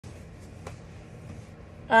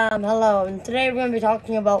Hello, and today we're going to be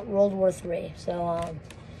talking about World War III. So,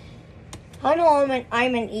 I know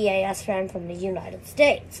I'm an EAS fan from the United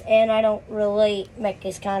States, and I don't really make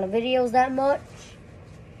these kind of videos that much.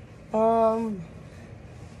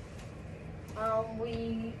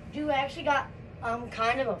 We do actually got,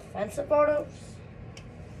 kind of offensive photos.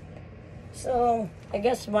 So, I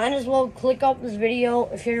guess might as well click off this video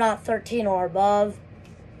if you're not 13 or above.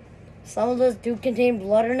 Some of those do contain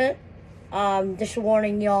blood in it. Just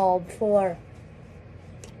warning y'all before.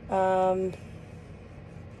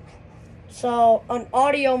 So, an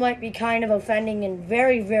audio might be kind of offending and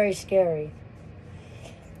very, very scary.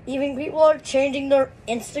 Even people are changing their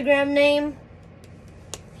Instagram name,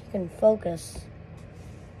 if you can focus,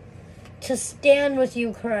 to stand with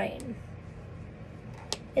Ukraine.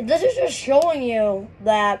 And this is just showing you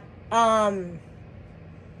that, we're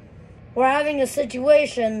having a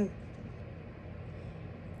situation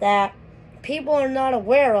that people are not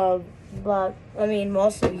aware of, but, I mean,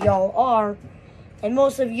 most of y'all are. And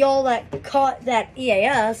most of y'all that caught that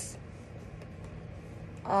EAS,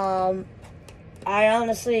 I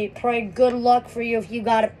honestly pray good luck for you if you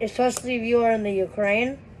got it, especially if you are in the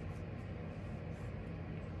Ukraine.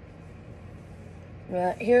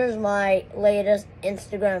 Here's my latest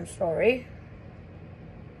Instagram story.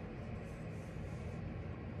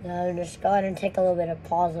 Now, just go ahead and take a little bit of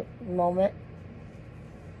pause moment.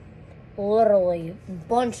 Literally,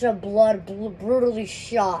 bunch of blood, brutally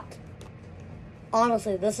shot.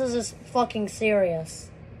 Honestly, this is just fucking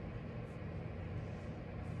serious.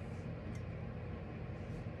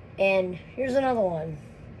 And here's another one.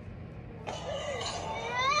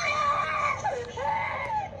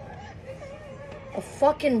 A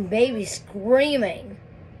fucking baby screaming.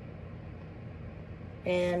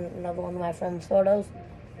 And another one of my friend's photos.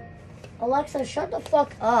 Alexa, shut the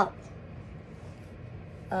fuck up.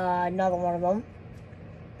 Another one of them.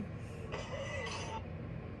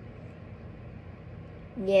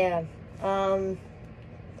 Yeah, I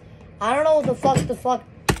don't know what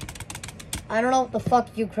the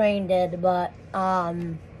fuck Ukraine did, but,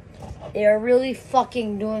 they're really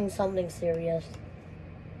fucking doing something serious.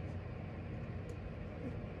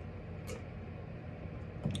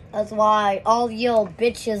 That's why all you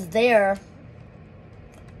bitches there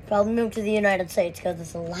probably moved to the United States, because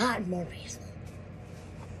it's a lot more peaceful.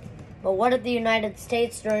 But what if the United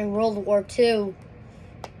States during World War II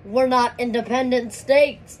we're not independent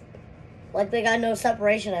states? Like, they got no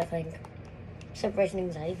separation, I think. Separation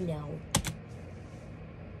anxiety? No.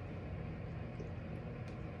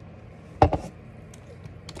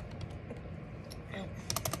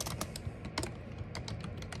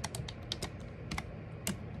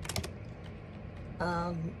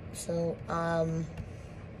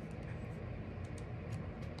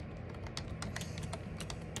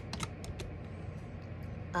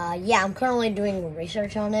 Yeah, I'm currently doing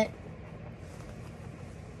research on it.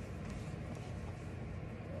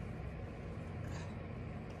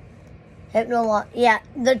 Yeah,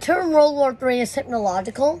 the term World War III is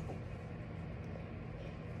hypnological.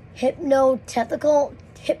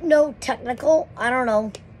 Hypnotechnical, I don't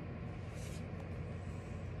know.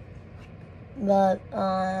 But,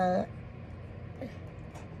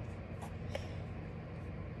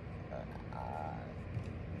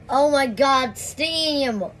 oh my god,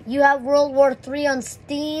 Steam! You have World War III on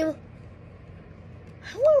Steam?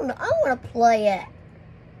 I wanna play it.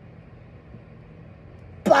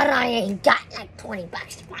 But I ain't got like $20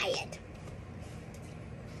 to buy it.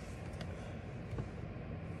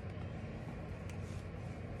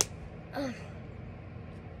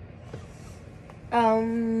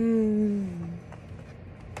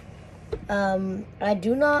 I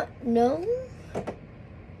do not know.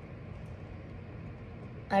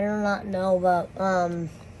 I do not know, but,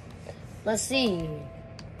 let's see.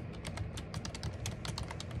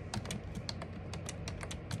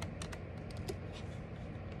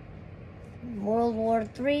 World War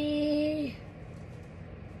III.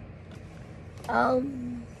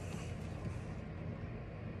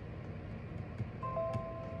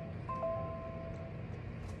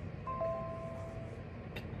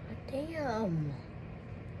 Damn.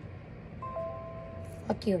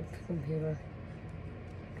 Fuck you, computer.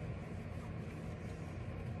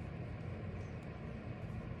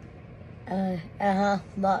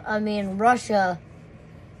 But, I mean, Russia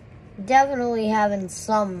definitely having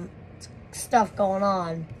some stuff going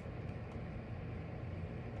on.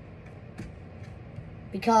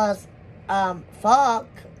 Because, fuck,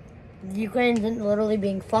 Ukraine's literally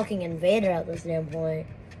being fucking invaded at this damn point.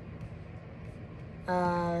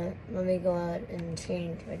 Let me go out and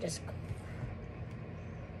change my Discord.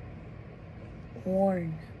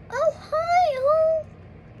 Warn. Oh, hi,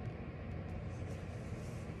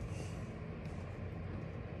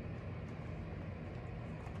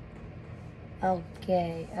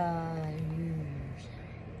 Okay,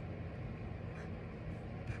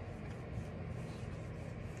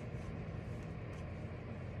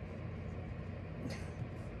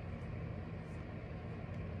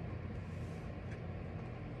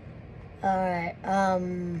 alright,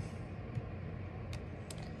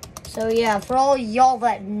 so yeah, for all y'all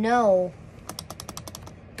that know,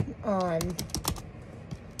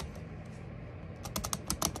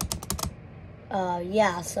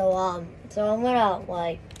 yeah, so I'm gonna,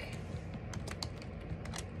 like,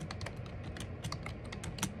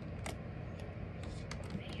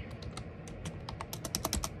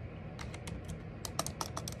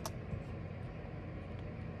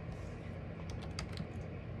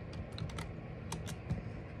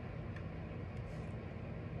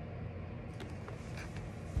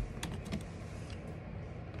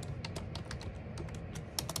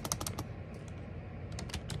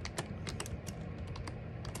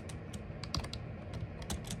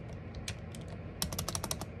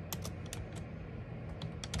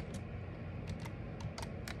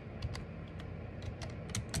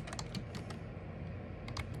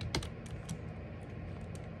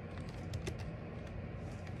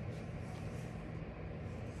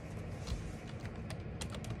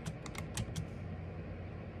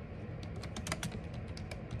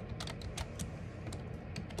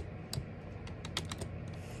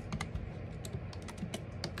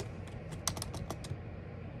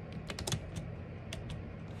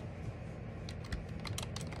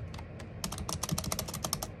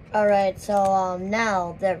 alright, so,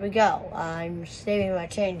 now, there we go. I'm saving my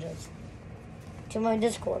changes to my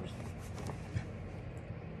Discord.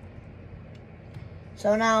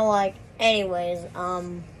 So now, like, anyways, I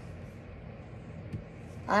don't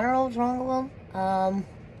know what's wrong with them.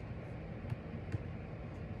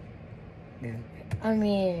 I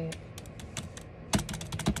mean,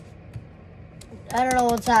 I don't know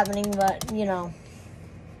what's happening, but, you know,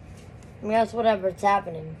 I mean, that's whatever's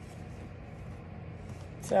happening.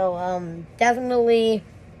 So, definitely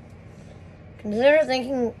consider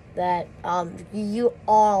thinking that, you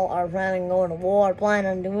all are planning on going to war, plan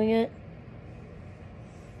on doing it.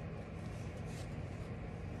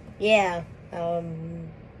 Yeah,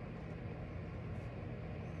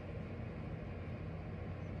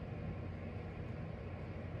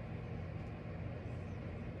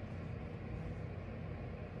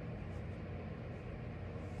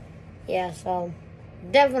 yeah, so,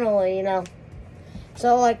 definitely, you know.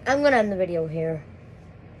 So, like, I'm gonna end the video here.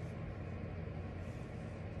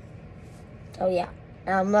 So, yeah.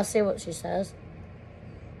 Let's see what she says.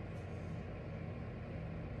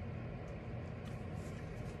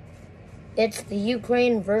 It's the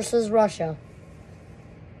Ukraine versus Russia.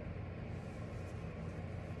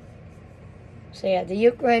 So, yeah, the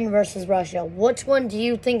Ukraine versus Russia. Which one do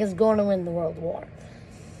you think is going to win the world war?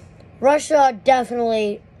 Russia,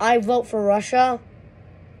 definitely. I vote for Russia.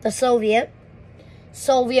 The Soviet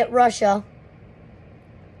Russia.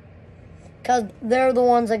 Because they're the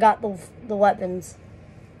ones that got the weapons.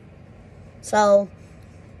 So,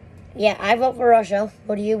 yeah, I vote for Russia.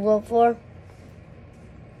 What do you vote for?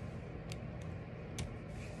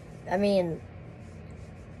 I mean,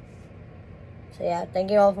 so yeah, thank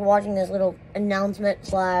you all for watching this little announcement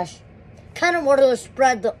 / kind of wanted to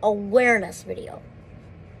spread the awareness video.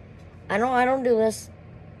 I don't do this.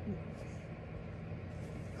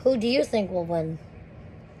 Who do you think will win?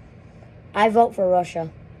 I vote for Russia.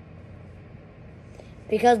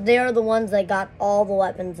 Because they're the ones that got all the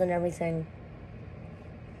weapons and everything.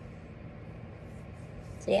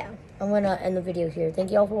 So yeah, I'm going to end the video here.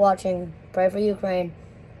 Thank you all for watching. Pray for Ukraine.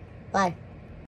 Bye.